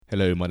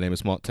Hello, my name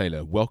is Mark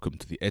Taylor. Welcome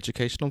to the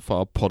Education on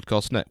Fire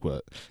podcast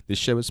network. This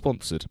show is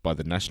sponsored by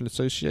the National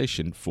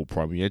Association for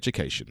Primary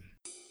Education.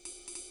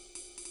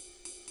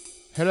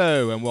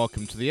 Hello and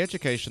welcome to the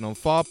Education on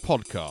Fire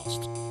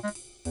podcast.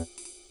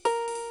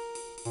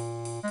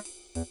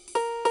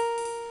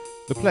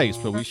 The place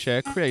where we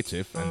share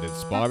creative and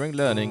inspiring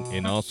learning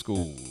in our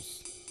schools.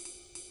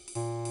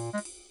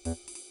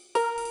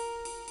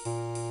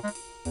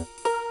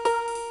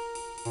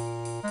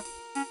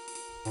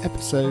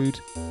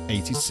 Episode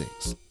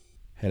 86.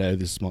 Hello,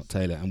 this is Mark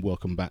Taylor and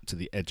welcome back to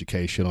the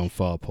Education on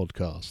Fire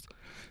podcast.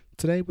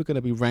 Today we're going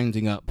to be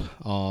rounding up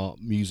our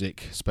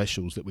music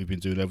specials that we've been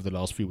doing over the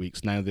last few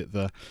weeks now that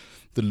the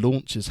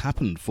launch has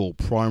happened for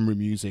Primary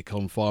Music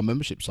on Fire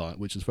membership site,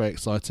 which is very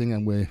exciting,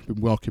 and we're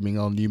welcoming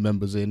our new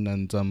members in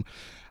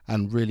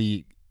and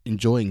really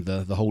enjoying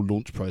the whole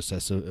launch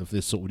process of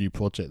this sort of new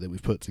project that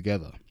we've put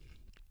together.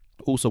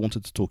 Also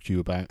wanted to talk to you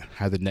about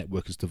how the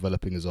network is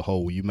developing as a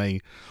whole. You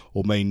may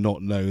or may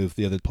not know of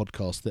the other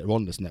podcasts that are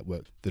on this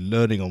network. The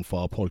Learning on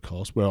Fire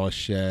podcast, where I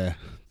share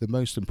the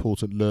most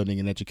important learning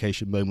and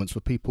education moments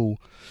for people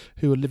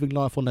who are living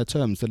life on their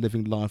terms. They're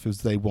living life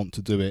as they want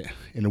to do it,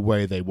 in a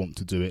way they want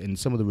to do it, and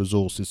some of the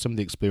resources, some of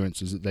the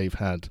experiences that they've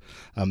had,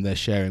 they're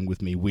sharing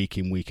with me week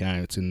in, week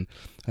out, and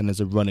there's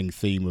a running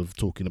theme of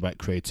talking about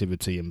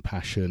creativity and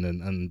passion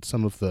and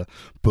some of the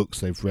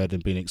books they've read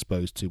and been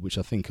exposed to, which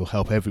I think will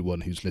help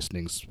everyone who's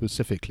listening,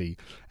 specifically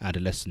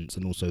adolescents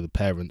and also the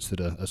parents that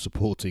are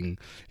supporting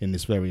in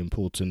this very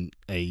important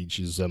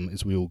age as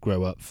we all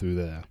grow up through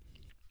there.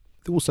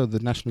 Also, the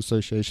National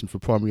Association for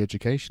Primary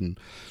Education,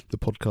 the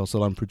podcast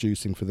that I'm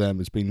producing for them,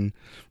 has been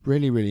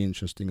really, really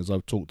interesting as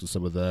I've talked to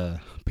some of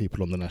their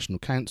people on the National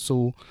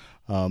Council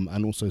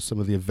and also some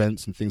of the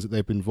events and things that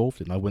they've been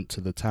involved in. I went to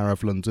the Tower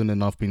of London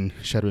and I've been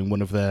shadowing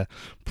one of their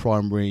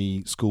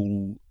primary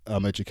school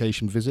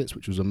education visits,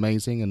 which was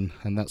amazing,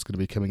 and that's going to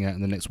be coming out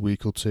in the next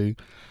week or two.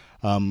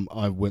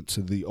 I went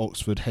to the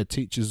Oxford Head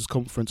Teachers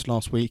Conference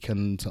last week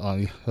and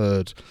I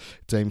heard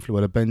Dame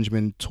Fluella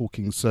Benjamin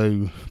talking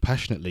so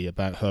passionately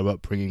about her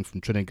upbringing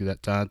from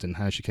Trinidad and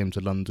how she came to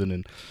London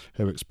and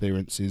her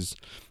experiences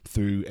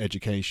through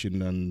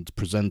education and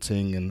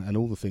presenting and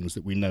all the things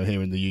that we know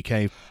here in the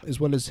UK,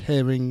 as well as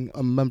hearing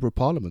a Member of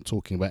Parliament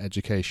talking about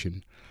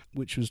education,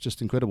 which was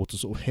just incredible to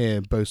sort of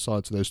hear both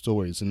sides of those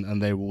stories,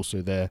 and they were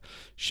also there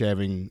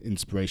sharing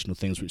inspirational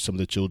things which some of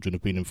the children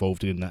have been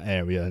involved in that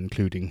area,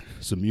 including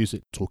some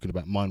music talking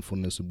about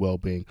mindfulness and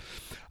well-being.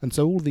 And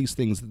so all these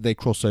things, they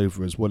cross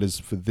over as well as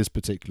for this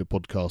particular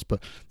podcast,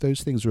 but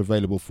those things are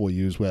available for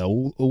you as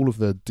well. All of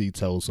the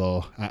details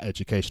are at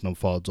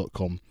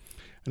educationonfire.com.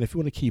 And if you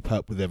want to keep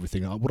up with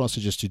everything, what I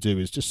suggest you do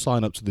is just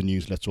sign up to the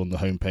newsletter on the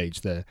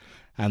homepage there,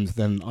 and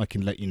then I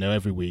can let you know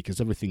every week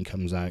as everything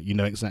comes out. You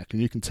know exactly,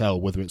 you can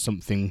tell whether it's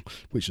something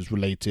which is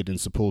related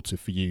and supportive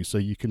for you, so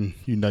you're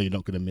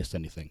not going to miss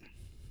anything.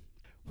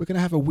 We're going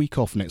to have a week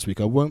off next week.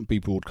 I won't be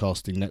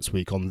broadcasting next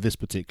week on this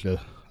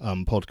particular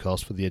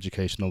podcast for the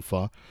Education on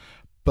Fire.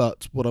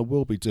 But what I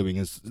will be doing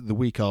is the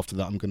week after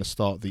that, I'm going to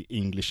start the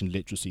English and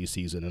literacy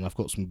season, and I've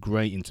got some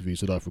great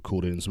interviews that I've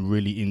recorded and some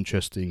really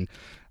interesting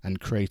and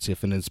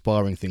creative and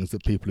inspiring things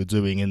that people are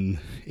doing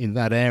in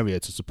that area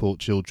to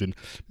support children,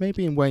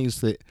 maybe in ways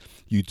that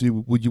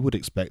you would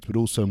expect, but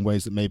also in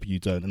ways that maybe you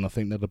don't. And I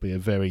think that'll be a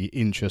very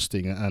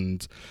interesting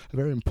and a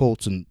very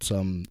important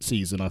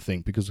season, I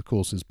think, because of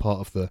course as part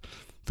of the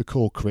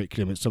core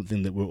curriculum, it's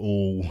something that we're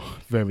all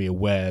very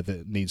aware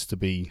that needs to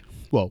be,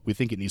 well, we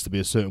think it needs to be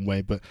a certain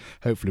way, but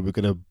hopefully we're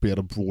going to be able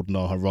to broaden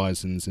our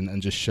horizons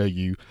and just show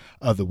you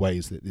other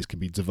ways that this can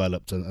be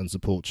developed and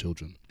support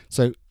children.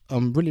 So I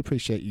really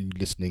appreciate you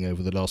listening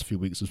over the last few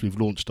weeks as we've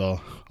launched our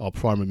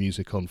Primary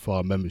Music on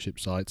Fire membership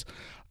site.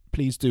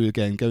 Please do,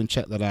 again, go and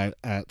check that out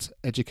at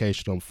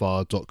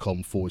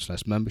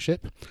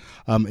educationonfire.com/membership.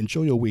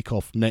 Enjoy your week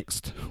off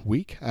next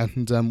week,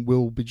 and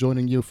we'll be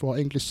joining you for our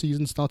English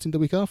season starting the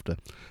week after.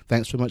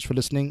 Thanks very much for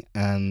listening,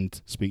 and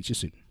speak to you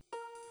soon.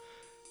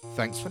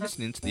 Thanks for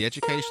listening to the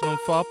Education on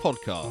Fire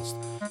podcast.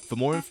 For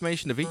more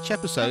information of each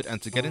episode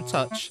and to get in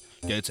touch,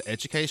 go to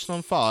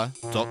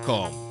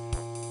educationonfire.com.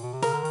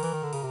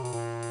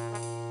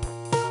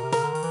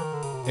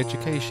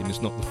 Education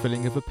is not the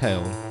filling of a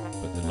pail,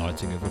 but the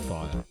lighting of a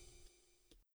fire.